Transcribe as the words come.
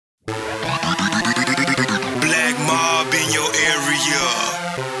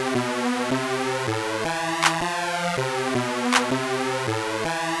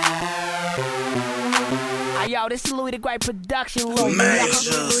with a great production look.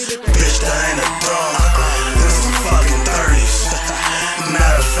 Majors, bitch, that ain't a throne. This is fucking 30s.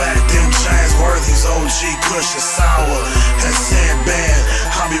 Matter of fact, them chains worthies, OG Kush and Sour. That said band,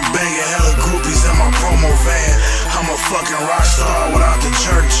 I be banging hella groupies in my promo van. I'm a fucking rock star without the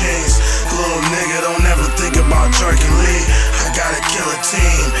jerk jeans. Little nigga don't ever think about jerking Lee. I got a killer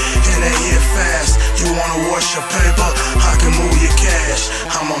team, and they hit fast. You wanna wash your paper? I can move your cash.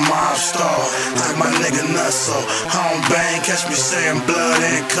 I'm a Mobbstar, like my nigga Nutso. I don't bang, catch me saying blood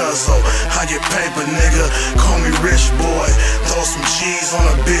and cuzzo. I get paper, nigga, call me rich boy. Throw some cheese on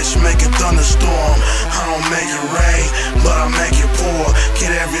a bitch, make it thunderstorm. I don't make it rain, but I make it pour. Get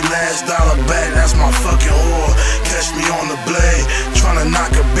every last dollar back, that's my fucking whore. Catch me on the blade, tryna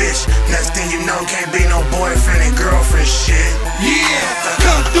knock a bitch. Next thing you know, can't be no boyfriend and girlfriend shit. Yeah,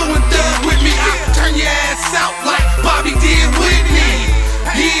 come through and thug with me. I'll turn your ass out like Bobby did with me.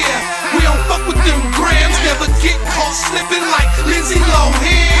 Yeah, we don't fuck with them grams. Never get caught slipping like Lindsay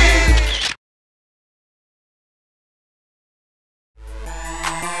Lohan.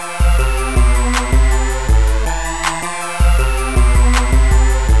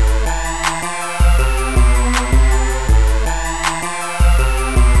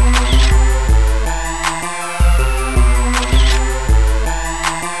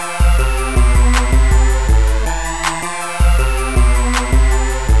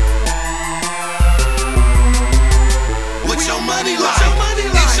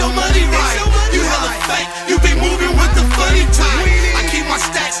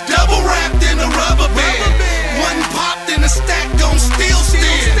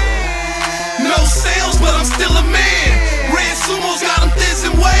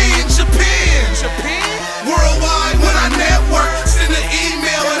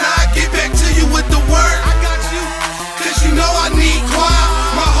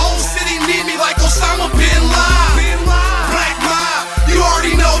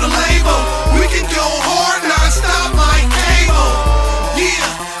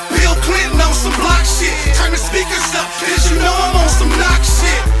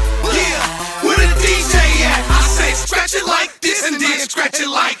 Scratch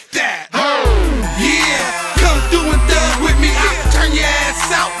it like that. Yeah, come through and thug with me. I'll turn your ass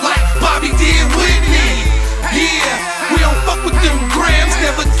out like Bobby did with me. Yeah, we don't fuck with them grams.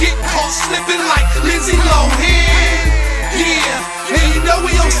 Never get caught slipping like Lindsay Lohan. Yeah, and you know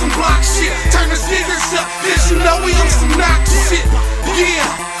we on some block shit. Turn the speakers up, cause you know we on some knock shit. Yeah,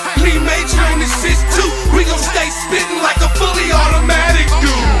 Lee Major on this shit too. We gon' stay spitting like a fully automatic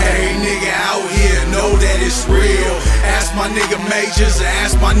dude. Hey nigga out here, know that it's real. Ask my nigga Majors,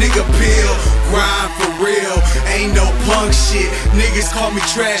 ask my nigga Pill. Grind for real, ain't no punk shit. Niggas call me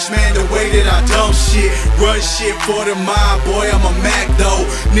trash, man, the way that I dump shit. Run shit for the mob, boy, I'm a Mac though.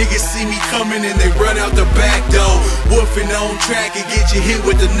 Niggas see me coming and they run out the back door. Woofing on track and get you hit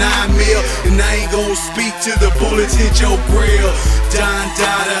with the 9 mil. And I ain't gon' speak till the bullets hit your grill. Don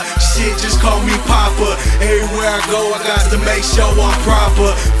Dada, shit, just call me Papa. Everywhere I go, I got to make sure I'm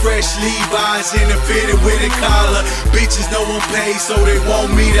proper. Fresh Levi's in the fitted with a collar. Bitches know I'm paid, so they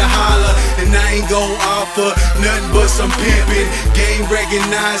want me to holler. And I ain't gon' offer nothing but some pimpin'. Game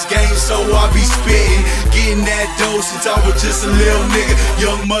recognized game, so I be spittin'. Getting that dough since I was just a little nigga.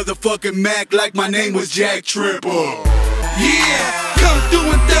 Young motherfucking Mac like my name was Jack Tripper. Yeah, come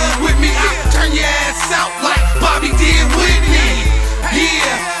through and thug with me. I'll turn your ass out like Bobby did with me.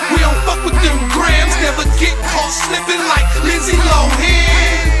 Yeah, we don't fuck with them grams. Never get caught slipping like Lindsay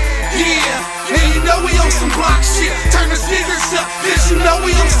Lohan. Yeah, and you know we on some block shit. Turn the speakers up, cause you know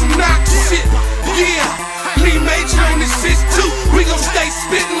we on some knock shit. Yeah.